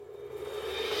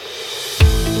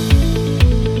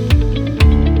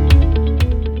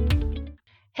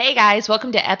guys,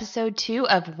 welcome to episode 2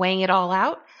 of Weighing It All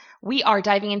Out. We are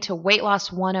diving into Weight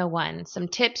Loss 101, some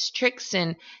tips, tricks,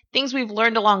 and things we've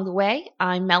learned along the way.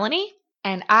 I'm Melanie.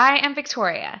 And I am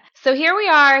Victoria. So here we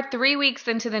are 3 weeks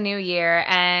into the new year,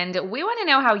 and we want to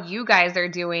know how you guys are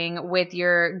doing with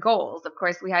your goals. Of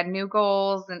course, we had new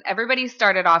goals, and everybody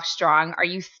started off strong. Are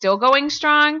you still going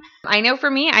strong? I know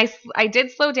for me, I did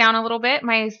slow down a little bit.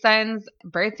 My son's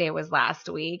birthday was last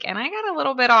week, and I got a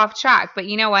little bit off track. But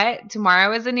you know what?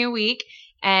 Tomorrow is a new week,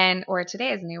 or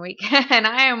today is a new week, and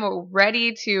I am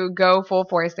ready to go full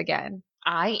force again.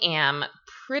 I am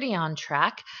pretty on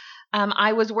track.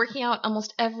 I was working out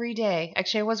almost every day.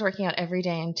 Actually, I was working out every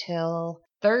day until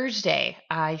Thursday.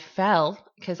 I fell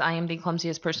because I am the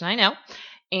clumsiest person I know.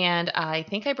 And I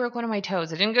think I broke one of my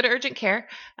toes. I didn't go to urgent care,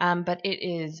 but it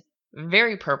is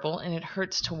very purple and it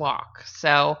hurts to walk.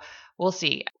 So we'll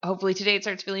see. Hopefully today it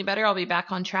starts feeling better. I'll be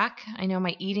back on track. I know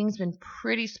my eating's been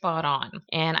pretty spot on.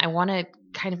 And I want to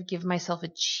kind of give myself a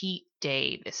cheat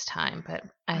day this time, but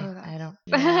I don't.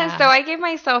 Yeah. So I gave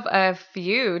myself a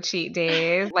few cheat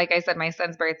days. Like I said, my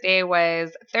son's birthday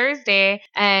was Thursday,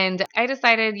 and I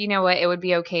decided, you know what, it would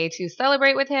be okay to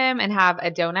celebrate with him and have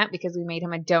a donut because we made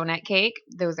him a donut cake.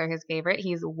 Those are his favorite.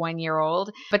 He's 1 year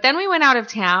old. But then we went out of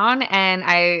town and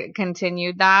I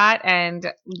continued that. And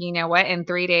you know what, in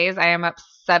 3 days, I am up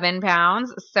 7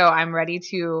 pounds. So I'm ready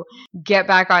to get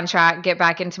back on track, get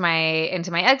back into my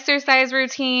exercise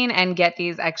routine and get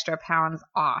these extra pounds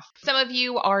off. Some of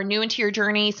you are new into your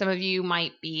journey. Some of you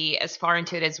might be as far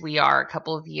into it as we are, a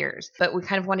couple of years. But we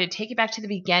kind of wanted to take it back to the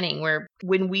beginning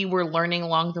when we were learning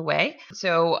along the way.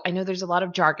 So I know there's a lot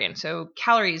of jargon. So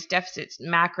calories, deficits,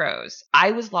 macros.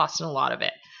 I was lost in a lot of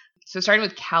it. So starting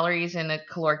with calories and a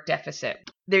caloric deficit,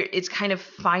 it's kind of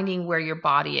finding where your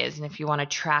body is and if you want to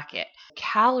track it.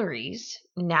 Calories,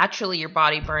 naturally your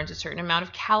body burns a certain amount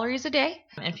of calories a day.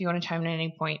 And if you want to chime in at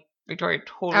any point, Victoria,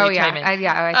 totally chime in. I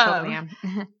totally am.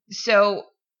 So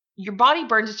your body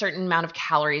burns a certain amount of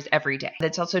calories every day.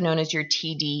 That's also known as your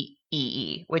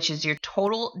TDEE, which is your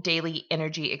total daily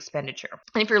energy expenditure.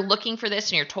 And if you're looking for this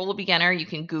and you're a total beginner, you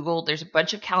can Google. There's a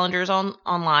bunch of calendars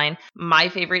online. My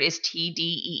favorite is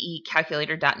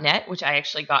tdeecalculator.net, which I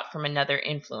actually got from another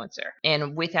influencer.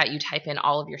 And with that, you type in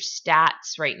all of your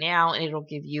stats right now, and it'll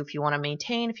give you, if you want to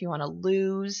maintain, if you want to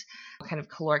lose, what kind of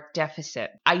caloric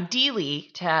deficit.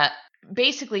 Ideally,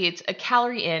 basically, it's a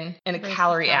calorie in and a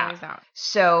calorie out.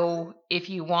 So if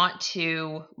you want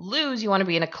to lose, you want to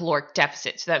be in a caloric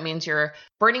deficit. So that means you're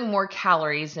burning more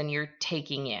calories than you're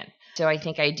taking in. So I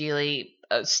think ideally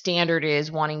standard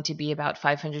is wanting to be about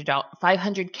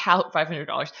 500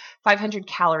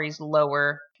 calories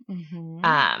lower.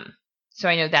 Mm-hmm. So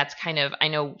I know that's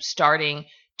starting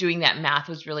doing that math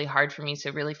was really hard for me.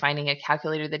 So really finding a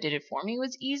calculator that did it for me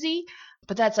was easy.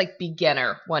 But that's like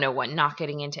beginner 101, not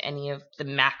getting into any of the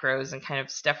macros and kind of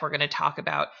stuff we're going to talk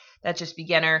about. That's just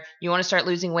beginner. You want to start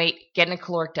losing weight, get in a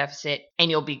caloric deficit,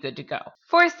 and you'll be good to go.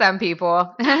 For some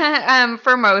people,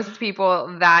 for most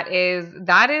people, that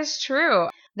is true.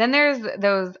 Then there's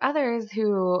those others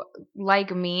who, like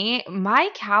me, my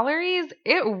calories,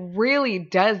 it really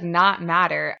does not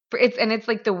matter. It's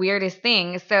like the weirdest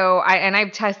thing. So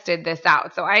I've tested this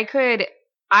out. So I could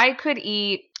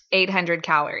eat 800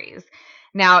 calories.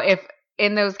 Now, if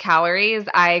in those calories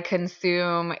I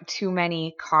consume too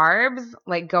many carbs,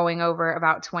 like going over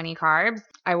about 20 carbs,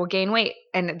 I will gain weight.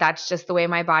 And that's just the way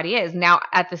my body is. Now,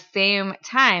 at the same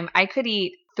time, I could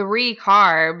eat 3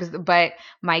 carbs, but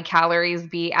my calories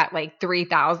be at like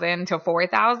 3,000 to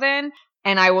 4,000,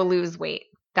 and I will lose weight.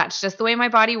 That's just the way my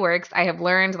body works. I have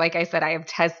learned, like I said, I have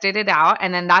tested it out.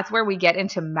 And then that's where we get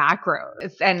into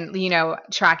macros and,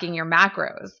 tracking your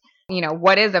macros.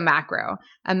 What is a macro?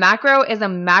 A macro is a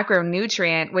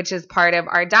macronutrient, which is part of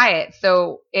our diet.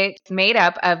 So it's made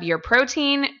up of your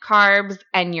protein, carbs,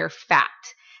 and your fat.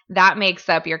 That makes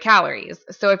up your calories.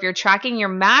 So if you're tracking your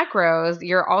macros,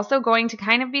 you're also going to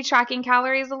kind of be tracking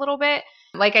calories a little bit.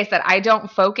 Like I said, I don't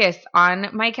focus on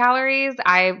my calories.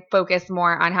 I focus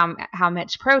more on how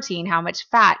much protein, how much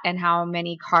fat, and how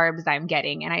many carbs I'm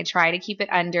getting. And I try to keep it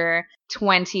under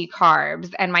 20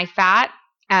 carbs. And my fats,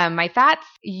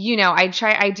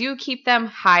 I do keep them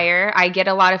higher. I get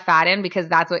a lot of fat in because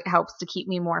that's what helps to keep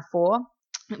me more full.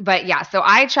 But yeah, so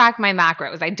I track my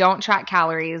macros. I don't track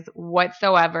calories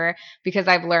whatsoever because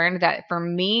I've learned that for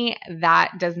me,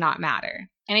 that does not matter.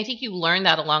 And I think you learn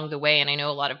that along the way. And I know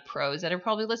a lot of pros that are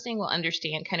probably listening will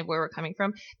understand kind of where we're coming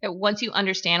from. That once you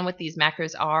understand what these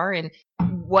macros are and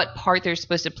what part they're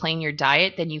supposed to play in your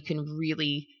diet, then you can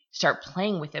really start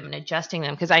playing with them and adjusting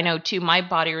them. Because I know too, my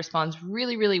body responds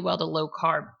really, really well to low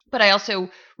carb. But I also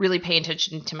really pay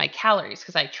attention to my calories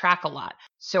because I track a lot.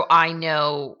 So I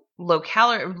know low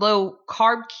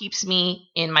carb keeps me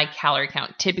in my calorie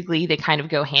count. Typically, they kind of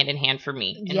go hand in hand for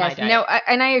me in my diet. No,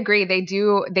 and I agree. They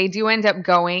do end up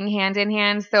going hand in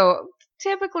hand. So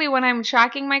typically when I'm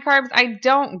tracking my carbs, I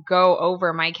don't go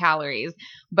over my calories,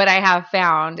 but I have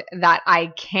found that I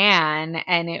can,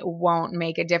 and it won't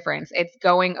make a difference. It's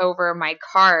going over my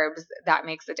carbs that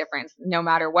makes a difference no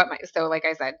matter what so like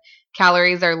I said,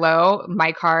 calories are low,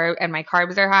 my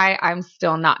carbs are high, I'm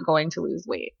still not going to lose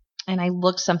weight. And I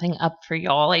looked something up for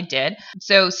y'all. I did.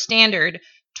 So standard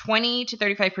 20 to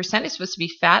 35% is supposed to be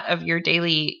fat of your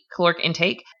daily caloric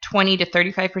intake. 20 to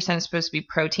 35% is supposed to be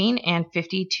protein, and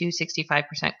 50 to 65%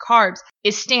 carbs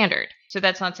is standard. So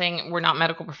that's not saying we're not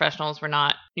medical professionals, we're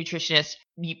not nutritionists.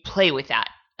 You play with that.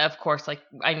 Of course,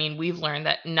 we've learned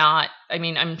that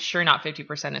I'm sure not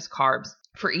 50% is carbs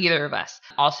for either of us.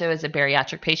 Also, as a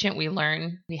bariatric patient, we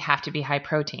learn we have to be high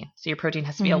protein. So your protein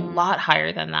has to be a lot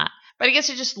higher than that. But I guess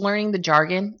it's just learning the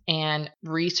jargon and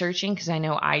researching, because I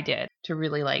know I did, to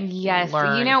really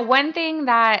learn. One thing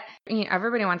that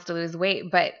everybody wants to lose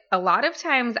weight, but a lot of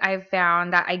times I've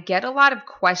found that I get a lot of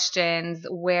questions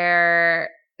where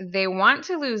they want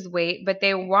to lose weight, but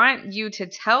they want you to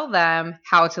tell them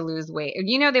how to lose weight.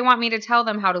 They want me to tell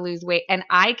them how to lose weight, and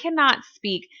I cannot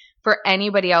speak for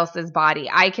anybody else's body.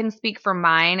 I can speak for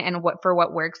mine and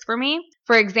what works for me.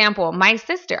 For example, my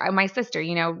sister,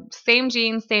 same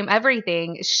genes, same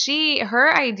everything.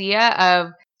 Her idea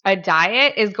of a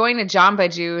diet is going to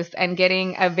Jamba Juice and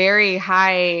getting a very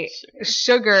high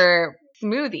sugar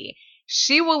smoothie.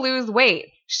 She will lose weight.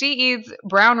 She eats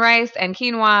brown rice and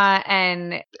quinoa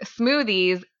and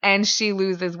smoothies, and she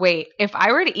loses weight. If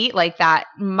I were to eat like that,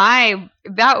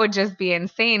 that would just be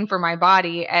insane for my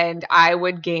body, and I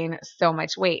would gain so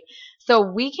much weight. So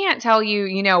we can't tell you,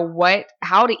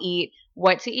 how to eat,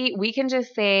 what to eat. We can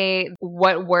just say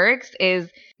what works is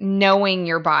knowing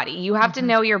your body. You have to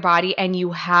know your body, and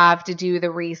you have to do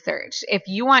the research. If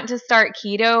you want to start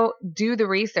keto, do the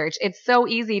research. It's so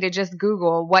easy to just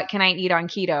Google, what can I eat on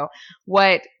keto?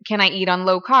 What can I eat on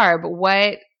low carb?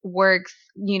 What works,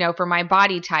 for my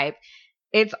body type?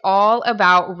 It's all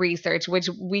about research, which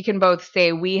we can both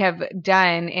say we have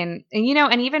done. And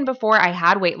even before I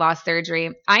had weight loss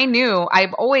surgery,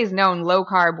 I've always known low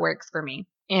carb works for me.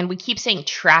 And we keep saying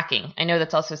tracking. I know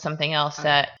that's also something else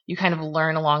that you kind of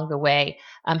learn along the way.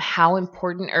 How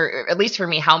important, or at least for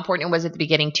me, how important it was at the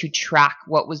beginning to track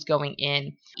what was going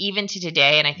in. Even to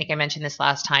today, and I think I mentioned this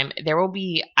last time,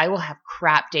 I will have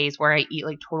crap days where I eat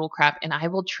total crap, and I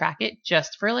will track it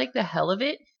just for the hell of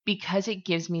it, because it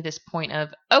gives me this point of,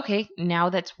 okay,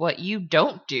 now that's what you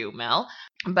don't do, Mel.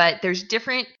 But there's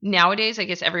nowadays, I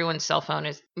guess everyone's cell phone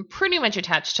is pretty much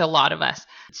attached to a lot of us.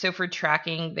 So for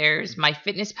tracking, there's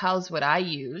MyFitnessPal is what I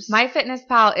use.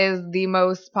 MyFitnessPal is the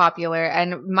most popular.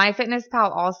 And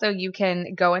MyFitnessPal also, you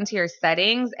can go into your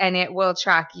settings and it will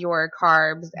track your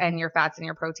carbs and your fats and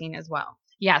your protein as well.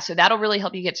 Yeah, so that'll really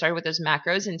help you get started with those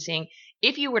macros, and seeing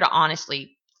if you were to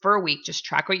honestly, for a week, just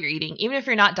track what you're eating, even if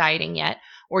you're not dieting yet,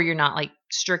 or you're not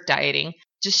strict dieting,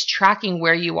 just tracking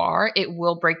where you are, it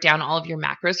will break down all of your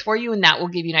macros for you, and that will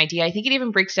give you an idea. I think it even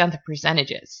breaks down the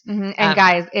percentages. Mm-hmm. And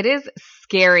guys, it is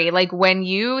scary. When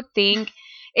you think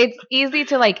it's easy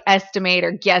to estimate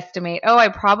or guesstimate, oh, I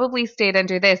probably stayed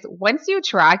under this. Once you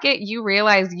track it, you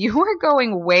realize you are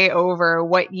going way over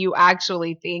what you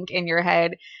actually think in your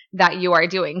head that you are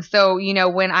doing. So,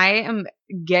 when I am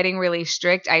getting really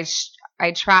strict, I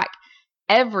track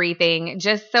everything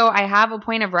just so I have a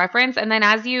point of reference. And then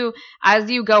as you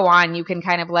go on, you can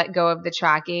kind of let go of the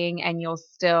tracking, and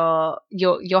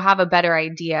you'll have a better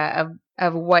idea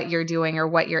of what you're doing or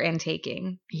what you're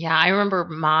intaking. Yeah, I remember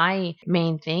my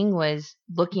main thing was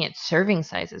looking at serving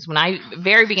sizes.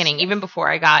 Very beginning, even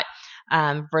before I got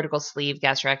vertical sleeve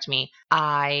gastrectomy,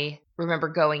 I remember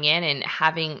going in and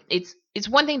having, it's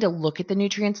one thing to look at the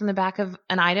nutrients in the back of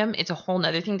an item. It's a whole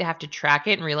nother thing to have to track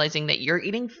it and realizing that you're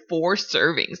eating 4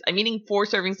 servings. I'm eating 4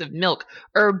 servings of milk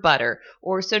or butter.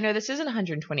 Or, so no, this isn't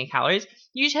 120 calories.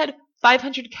 You just had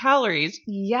 500 calories.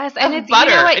 Yes. And it's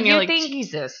butter. And you're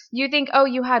Jesus. You think, oh,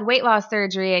 you had weight loss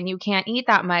surgery and you can't eat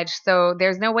that much, so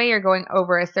there's no way you're going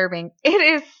over a serving. It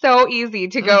is so easy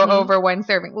to go over 1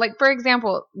 serving. For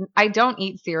example, I don't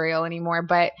eat cereal anymore,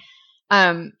 but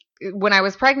when I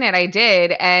was pregnant, I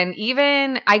did. And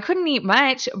I couldn't eat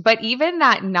much, but even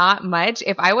that not much,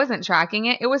 if I wasn't tracking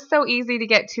it, it was so easy to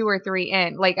get 2 or 3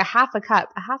 in, a half a cup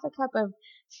of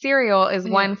cereal is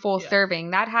 1 full serving.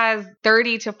 That has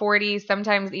 30 to 40,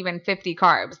 sometimes even 50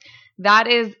 carbs. That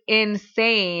is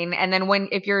insane. And then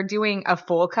if you're doing a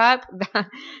full cup,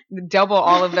 double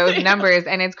all of those numbers,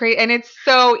 and it's crazy. And it's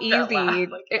so easy.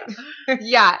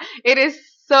 Yeah, it is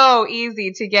so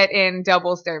easy to get in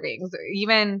double servings.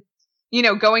 Even,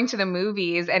 going to the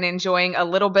movies and enjoying a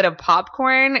little bit of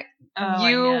popcorn,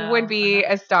 you would be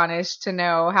astonished to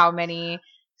know how many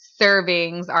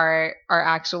servings are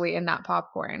actually in that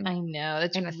popcorn. I know.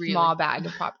 That's in a small bag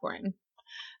of popcorn.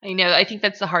 I know. I think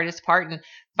that's the hardest part. And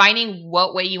finding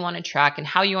what way you want to track and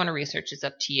how you want to research is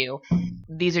up to you.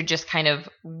 These are just kind of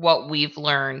what we've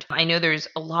learned. I know there's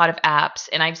a lot of apps,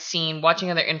 and I've seen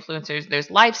watching other influencers. There's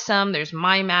LifeSum, there's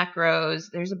My Macros,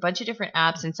 there's a bunch of different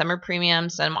apps, and some are premium,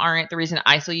 some aren't. The reason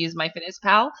I still use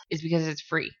MyFitnessPal is because it's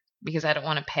free, because I don't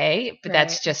want to pay. But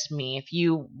that's just me. If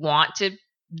you want to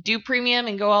do premium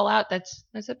and go all out, that's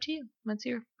up to you. That's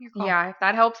your call. Yeah, if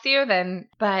that helps you, then.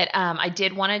 But I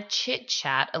did want to chit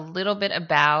chat a little bit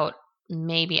about,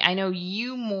 maybe, I know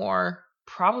you more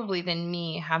probably than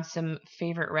me have some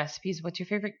favorite recipes. What's your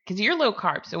favorite? Because you're low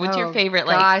carb, so what's your favorite?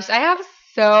 Gosh, I have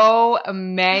so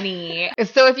many.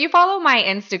 So if you follow my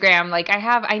Instagram,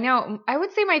 I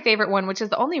would say my favorite one, which is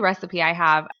the only recipe I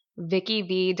have,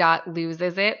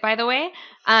 VickyV.loses it, by the way.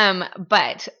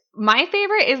 But my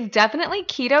favorite is definitely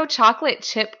keto chocolate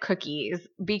chip cookies,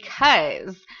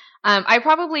 because I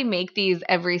probably make these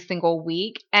every single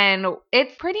week, and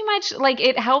it's pretty much like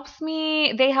they help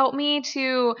me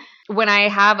to, when I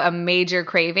have a major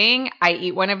craving, I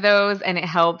eat one of those, and it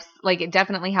helps. Like, it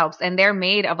definitely helps. And they're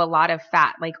made of a lot of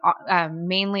fat, like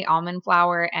mainly almond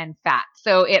flour and fat.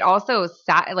 So it also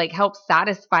helps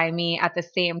satisfy me at the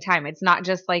same time. It's not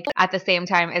just like at the same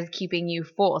time as keeping you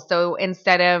full. So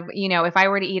instead of, if I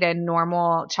were to eat a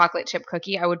normal chocolate chip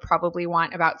cookie, I would probably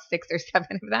want about 6 or 7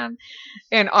 of them,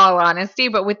 in all honesty.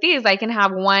 But with these, I can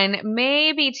have 1,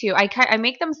 maybe 2. I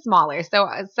make them smaller. So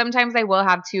sometimes I will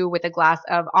have 2 with a glass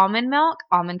of almond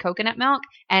coconut milk,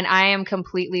 and I am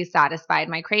completely satisfied.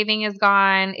 My craving is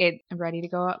gone. I'm ready to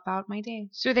go about my day.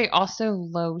 So are they also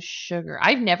low sugar?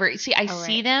 I've never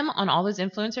see them on all those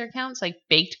influencer accounts, like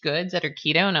baked goods that are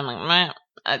keto, and I'm like,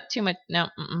 too much. No,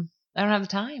 I don't have the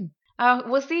time.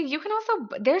 Well, see, you can also,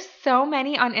 there's so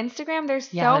many on Instagram.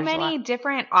 There's many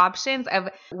different options of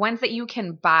ones that you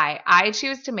can buy. I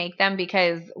choose to make them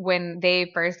because when they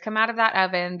first come out of that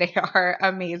oven, they are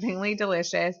amazingly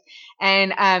delicious.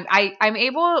 And I'm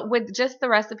able, with just the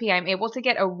recipe, I'm able to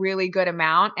get a really good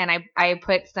amount. And I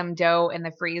put some dough in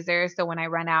the freezer, so when I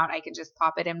run out, I can just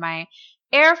pop it in my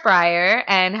air fryer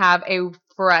and have a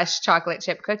fresh chocolate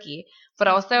chip cookie. But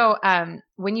also,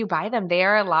 when you buy them, they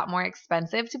are a lot more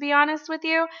expensive, to be honest with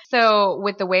you. So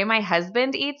with the way my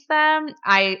husband eats them,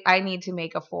 I need to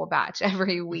make a full batch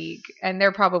every week, and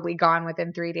they're probably gone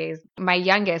within 3 days. My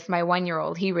youngest, my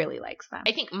 1-year-old, he really likes them.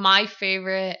 I think my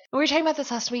favorite, we were talking about this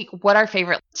last week, what our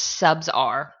favorite subs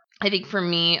are. I think for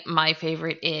me, my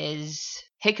favorite is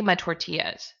jicama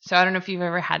tortillas. So I don't know if you've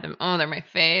ever had them. Oh, they're my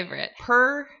favorite.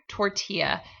 Per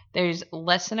tortilla, there's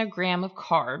less than a gram of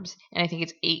carbs, and I think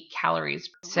it's 8 calories.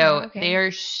 So they are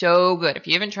so good. If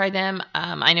you haven't tried them,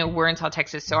 I know we're in South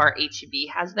Texas, so our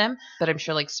H-E-B has them, but I'm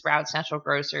sure like Sprouts, Natural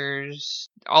Grocers,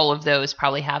 all of those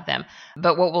probably have them.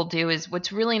 But what we'll do is,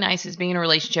 what's really nice is being in a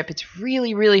relationship, it's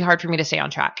really, really hard for me to stay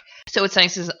on track. So what's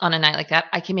nice is on a night like that,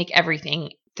 I can make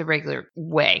everything the regular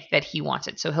way that he wants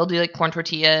it. So he'll do like corn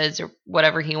tortillas or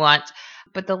whatever he wants.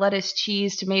 But the lettuce,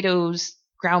 cheese, tomatoes,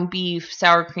 ground beef,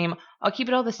 sour cream, I'll keep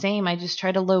it all the same. I just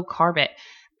try to low carb it.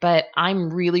 But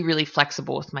I'm really, really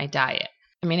flexible with my diet.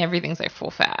 I mean, everything's like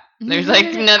full fat. There's like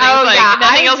nothing,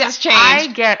 nothing else has changed. I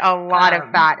get a lot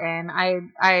of fat in.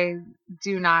 I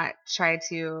do not try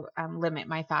to limit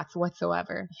my fats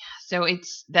whatsoever. So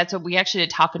that's what we actually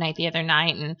did taco night the other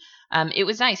night, and it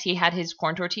was nice. He had his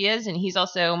corn tortillas, and he's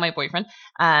also, my boyfriend,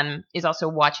 is also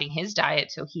watching his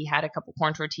diet. So he had a couple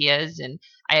corn tortillas, and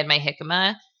I had my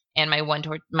jicama and my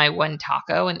one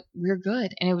taco, and we were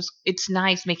good. And it's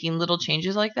nice making little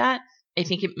changes like that. I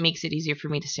think it makes it easier for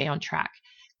me to stay on track,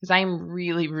 because I am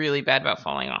really, really bad about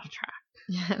falling off track.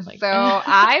 So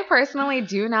I personally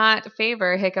do not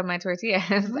favor jicama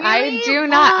tortillas. Really? I do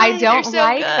not. Why? I don't They're so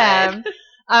like good. them.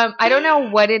 I don't know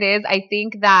what it is. I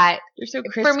think that They're so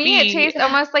crispy. for me it tastes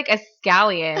almost like a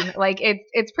scallion. Like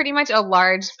it's pretty much a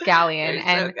large scallion. They're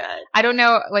and so good. I don't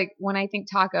know, like when I think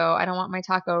taco, I don't want my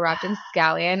taco wrapped in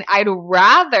scallion. I'd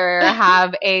rather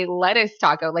have a lettuce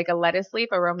taco, like a lettuce leaf,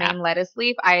 a romaine lettuce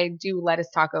leaf. I do lettuce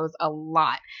tacos a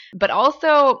lot. But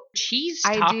also cheese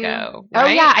I taco. do. Right? Oh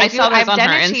yeah, I do. saw those I've on done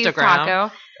her a cheese Instagram.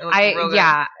 taco.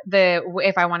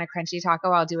 If I want a crunchy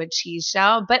taco, I'll do a cheese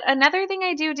shell. But another thing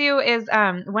I do is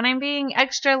when I'm being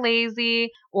extra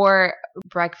lazy or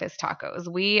breakfast tacos.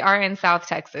 We are in South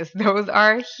Texas. Those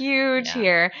are huge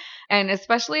here. And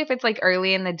especially if it's like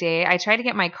early in the day, I try to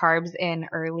get my carbs in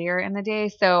earlier in the day.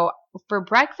 So for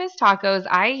breakfast tacos,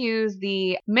 I use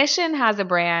Mission has a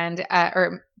brand,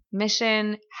 or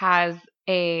Mission has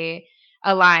a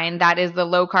line that is the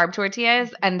low carb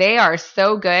tortillas, and they are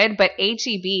so good. But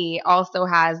HEB also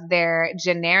has their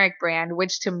generic brand,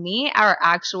 which to me are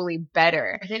actually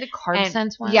better. Are they the Carb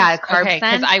Sense ones? Yeah, Carb Sense.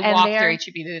 Sense. Because I walked through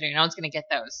HEB the other day, and I was going to get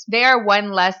those. They are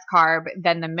one less carb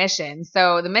than the Mission.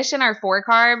 So the Mission are 4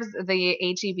 carbs. The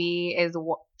HEB is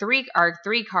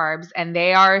three carbs, and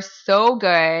they are so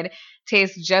good.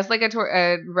 Tastes just like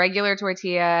a regular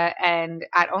tortilla, and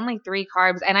at only 3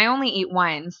 carbs, and I only eat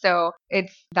one. So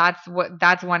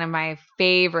that's one of my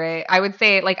favorite. I would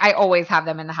say, like, I always have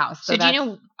them in the house. So do you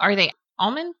know, are they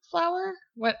almond flour?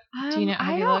 What do you know?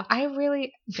 I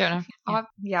really don't know.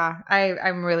 Yeah,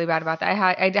 I'm really bad about that.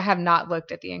 I have not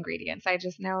looked at the ingredients. I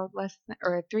just know less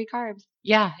or 3 carbs.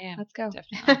 Yeah. Let's go.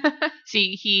 Definitely.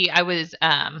 See, I was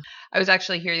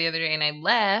actually here the other day, and I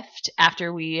left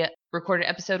after we recorded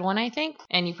episode 1, I think,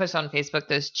 and you posted on Facebook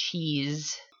those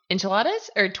cheese enchiladas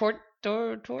or tortillas.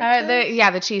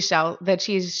 The cheese shell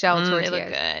tortillas. They look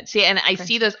good. See, and I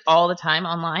see those all the time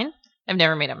online. I've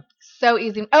never made them. So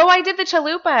easy. Oh, I did the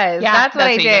chalupas. Yeah, that's what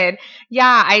I did.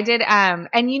 Yeah, I did.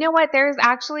 And you know what? There's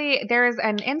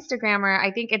an Instagrammer.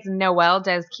 I think it's Noelle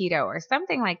Does Keto or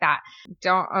something like that.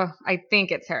 I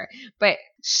think it's her, but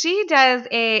she does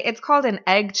it's called an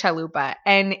egg chalupa,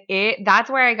 and that's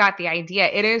where I got the idea.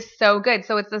 It is so good.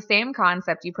 So it's the same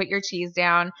concept. You put your cheese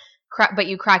down, but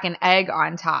you crack an egg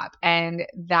on top, and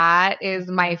that is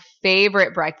my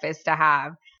favorite breakfast to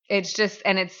have. It's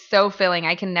so filling.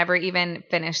 I can never even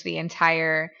finish the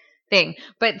entire thing.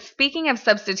 But speaking of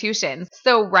substitutions,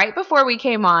 so right before we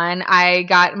came on, I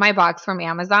got my box from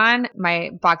Amazon.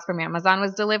 My box from Amazon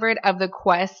was delivered of the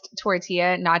Quest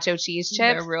tortilla nacho cheese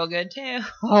chips. They're real good too.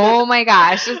 Oh my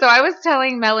gosh. So I was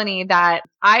telling Melanie that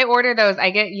I order those. I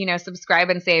get, subscribe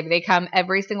and save. They come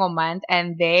every single month,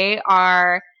 and they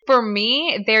are... For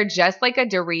me, they're just like a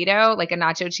Dorito, like a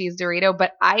nacho cheese Dorito,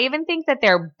 but I even think that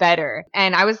they're better.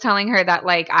 And I was telling her that,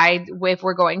 like, if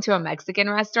we're going to a Mexican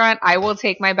restaurant, I will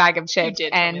take my bag of chips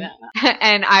and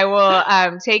I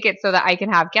will take it so that I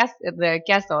can have the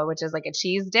queso, which is like a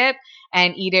cheese dip,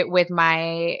 and eat it with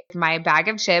my bag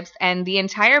of chips. And the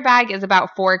entire bag is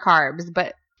about 4 carbs,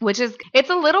 but it's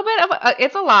a little bit of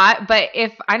it's a lot, but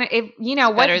if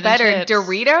what's better,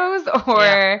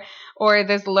 Doritos or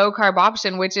this low carb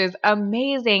option, which is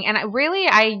amazing. And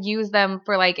I use them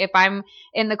for, like, if I'm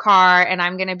in the car and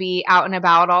I'm going to be out and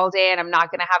about all day and I'm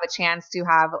not going to have a chance to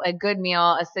have a good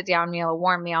meal, a sit down meal, a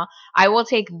warm meal, I will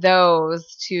take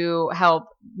those to help,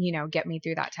 get me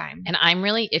through that time. And I'm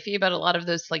really iffy about a lot of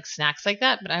those, like, snacks like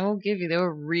that, but I will give you, they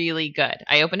were really good.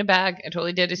 I opened a bag. I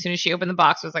totally did. As soon as she opened the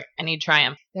box, I was like, I need to try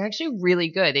them. They're actually really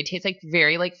good. They taste like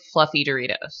very, like, fluffy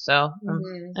Doritos. So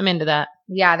I'm into that.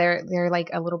 Yeah, they're like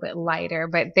a little bit lighter,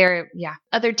 but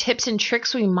Other tips and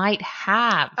tricks we might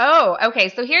have. Oh, okay.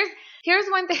 So here's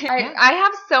one thing. I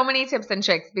have so many tips and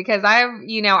tricks because I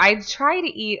try to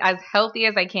eat as healthy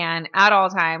as I can at all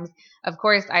times. Of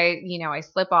course, I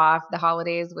slip off. The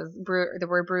holidays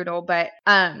were brutal, but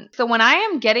so when I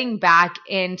am getting back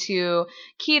into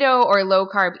keto or low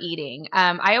carb eating,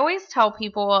 I always tell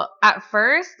people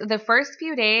the first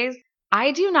few days,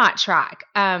 I do not track.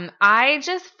 I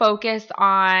just focus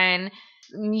on,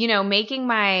 making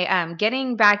my,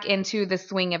 getting back into the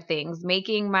swing of things,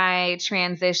 making my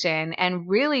transition. And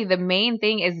really the main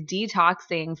thing is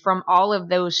detoxing from all of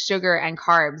those sugar and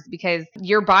carbs, because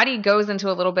your body goes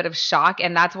into a little bit of shock.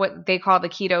 And that's what they call the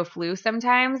keto flu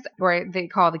sometimes, or they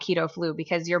call the keto flu,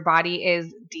 because your body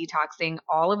is detoxing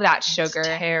all of that sugar. It's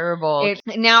terrible.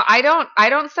 Now I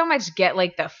don't so much get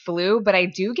like the flu, but I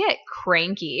do get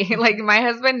cranky. Like my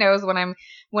husband knows when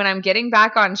I'm getting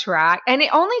back on track, and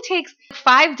it only takes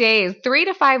 3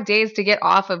 to 5 days to get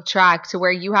off of track to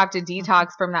where you have to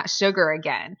detox from that sugar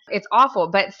again. It's awful.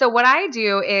 But so what I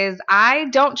do is I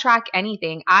don't track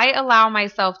anything. I allow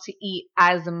myself to eat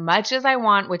as much as I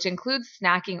want, which includes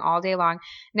snacking all day long.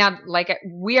 Now, like,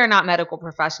 we are not medical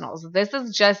professionals. This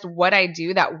is just what I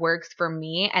do that works for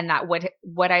me, and that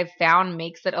what I've found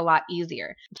makes it a lot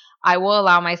easier. I will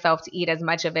allow myself to eat as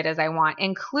much of it as I want,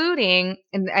 including,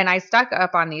 and I stuck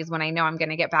up on these when I know I'm going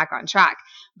to get back on track,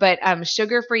 but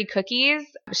sugar-free cookies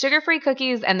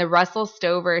and the Russell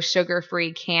Stover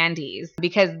sugar-free candies,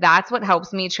 because that's what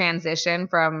helps me transition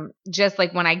from, just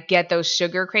like when I get those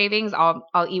sugar cravings, I'll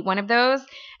eat one of those,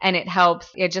 and it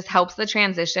just helps the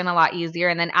transition a lot easier.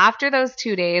 And then after those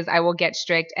 2 days, I will get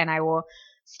strict and I will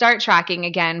start tracking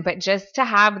again, but just to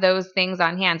have those things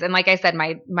on hand. And like I said,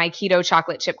 my keto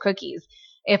chocolate chip cookies.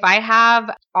 If I have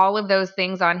all of those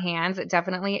things on hand,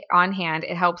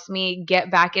 it helps me get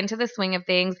back into the swing of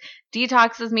things,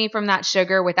 detoxes me from that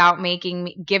sugar without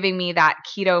giving me that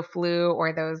keto flu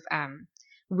or those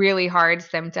really hard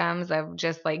symptoms of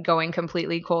just like going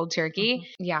completely cold turkey.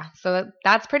 Yeah. So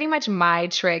that's pretty much my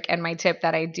trick and my tip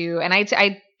that I do. And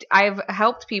I've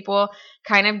helped people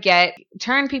kind of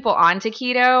turn people onto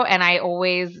keto. And I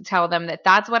always tell them that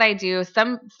that's what I do.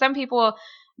 Some people,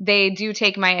 they do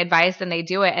take my advice and they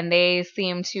do it, and they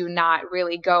seem to not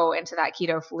really go into that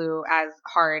keto flu as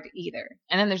hard either.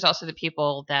 And then there's also the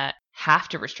people that have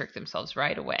to restrict themselves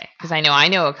right away. Because I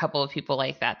know a couple of people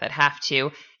like that have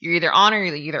to. You're either on or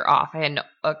you're either off. I had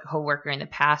a coworker in the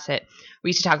past that we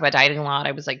used to talk about dieting a lot.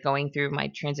 I was like going through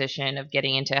my transition of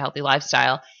getting into a healthy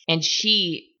lifestyle. And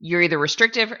you're either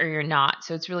restrictive or you're not.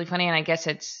 So it's really funny. And I guess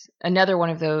it's another one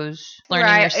of those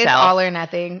learning yourself. It's all or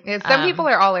nothing. Some people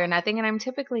are all or nothing. And I'm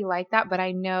typically like that. But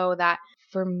I know that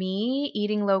for me,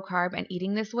 eating low carb and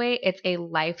eating this way, it's a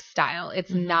lifestyle.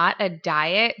 It's not a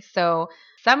diet. So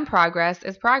some progress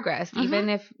is progress. Even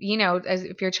if,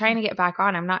 if you're trying to get back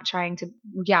on, I'm not trying to,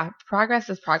 progress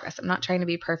is progress. I'm not trying to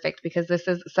be perfect because this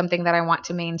is something that I want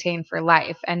to maintain for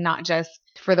life and not just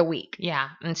for the week. Yeah.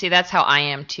 And see, that's how I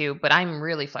am too, but I'm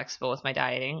really flexible with my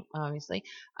dieting, obviously.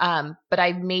 But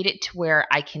I've made it to where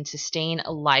I can sustain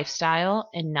a lifestyle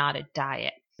and not a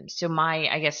diet. So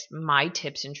my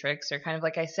tips and tricks are kind of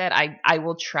like I said, I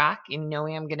will track, and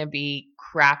knowing I'm going to be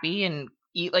crappy and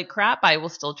eat like crap, I will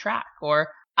still track. Or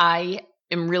I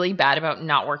am really bad about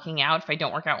not working out. If I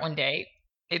don't work out one day,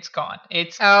 it's gone.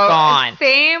 It's gone.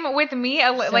 Same with me.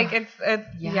 So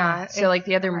like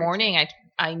the other morning,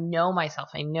 I know myself.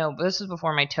 I know, but this was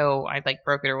before my toe, I like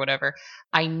broke it or whatever.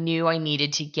 I knew I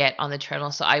needed to get on the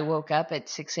treadmill. So I woke up at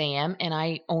 6 a.m. and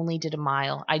I only did a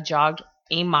mile. I jogged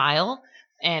a mile.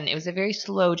 And it was a very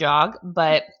slow jog,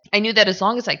 but I knew that as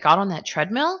long as I got on that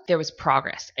treadmill, there was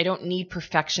progress. I don't need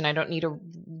perfection. I don't need a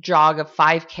jog of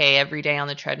 5K every day on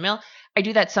the treadmill. I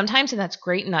do that sometimes, and that's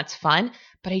great and that's fun,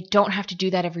 but I don't have to do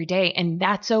that every day, and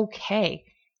that's okay.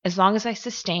 As long as I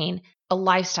sustain a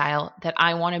lifestyle that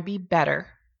I want to be better,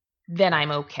 then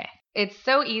I'm okay. It's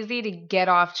so easy to get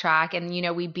off track, and,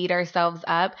 we beat ourselves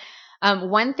up.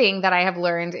 One thing that I have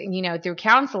learned, through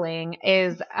counseling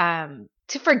is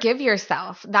to forgive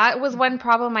yourself. That was one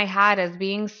problem I had as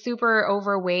being super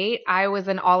overweight. I was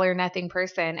an all or nothing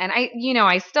person, and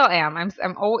I still am.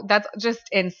 That's just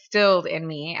instilled in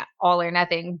me, all or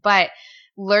nothing. But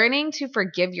learning to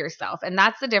forgive yourself, and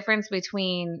that's the difference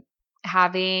between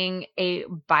having a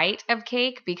bite of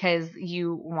cake because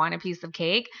you want a piece of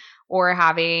cake, or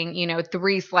having,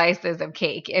 3 slices of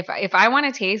cake. If I want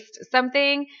to taste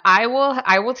something, I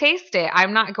will taste it.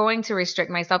 I'm not going to restrict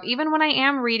myself, even when I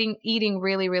am eating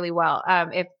really, really well.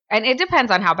 And it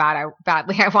depends on how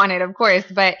badly I want it, of course,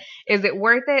 but is it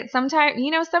worth it?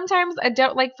 Sometimes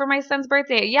like for my son's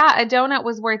birthday, a donut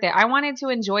was worth it. I wanted to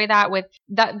enjoy that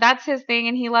that's his thing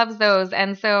and he loves those.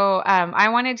 And so, I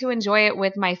wanted to enjoy it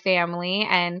with my family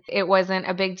and it wasn't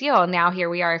a big deal. Now here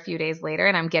we are a few days later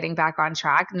and I'm getting back on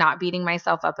track, not beating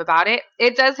myself up about it.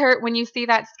 It does hurt when you see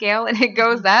that scale and it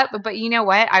goes up, but you know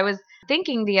what? I was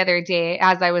thinking the other day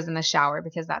as I was in the shower,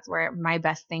 because that's where my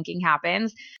best thinking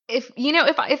happens. If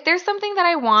there's something that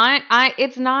I want,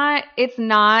 it's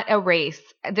not a race.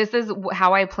 This is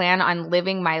how I plan on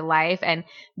living my life and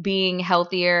being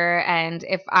healthier. And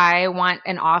if I want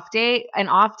an off day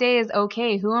is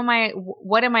okay.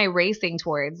 What am I racing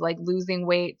towards? Like losing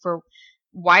weight for,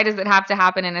 why does it have to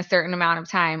happen in a certain amount of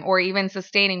time, or even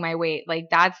sustaining my weight? Like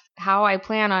that's how I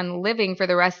plan on living for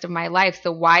the rest of my life.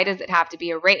 So why does it have to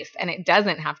be a race? And it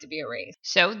doesn't have to be a race.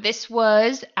 So this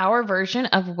was our version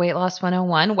of Weight Loss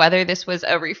 101, whether this was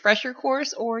a refresher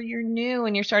course or you're new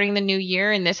and you're starting the new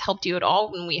year and this helped you at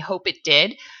all, and we hope it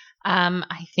did.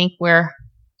 I think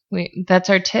that's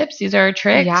our tips. These are our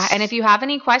tricks. Yeah. And if you have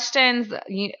any questions,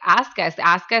 ask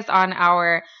us on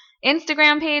our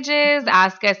Instagram pages,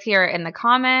 ask us here in the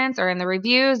comments or in the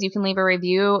reviews. You can leave a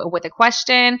review with a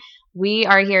question. We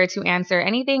are here to answer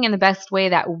anything in the best way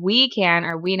that we can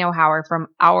or we know how, or from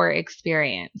our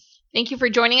experience. Thank you for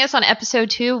joining us on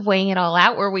episode 2 of Weighing It All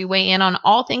Out, where we weigh in on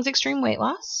all things extreme weight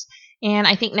loss. And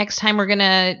I think next time we're going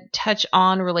to touch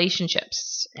on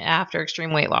relationships after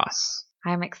extreme weight loss.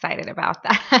 I'm excited about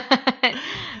that.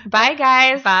 Bye,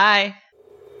 guys. Bye.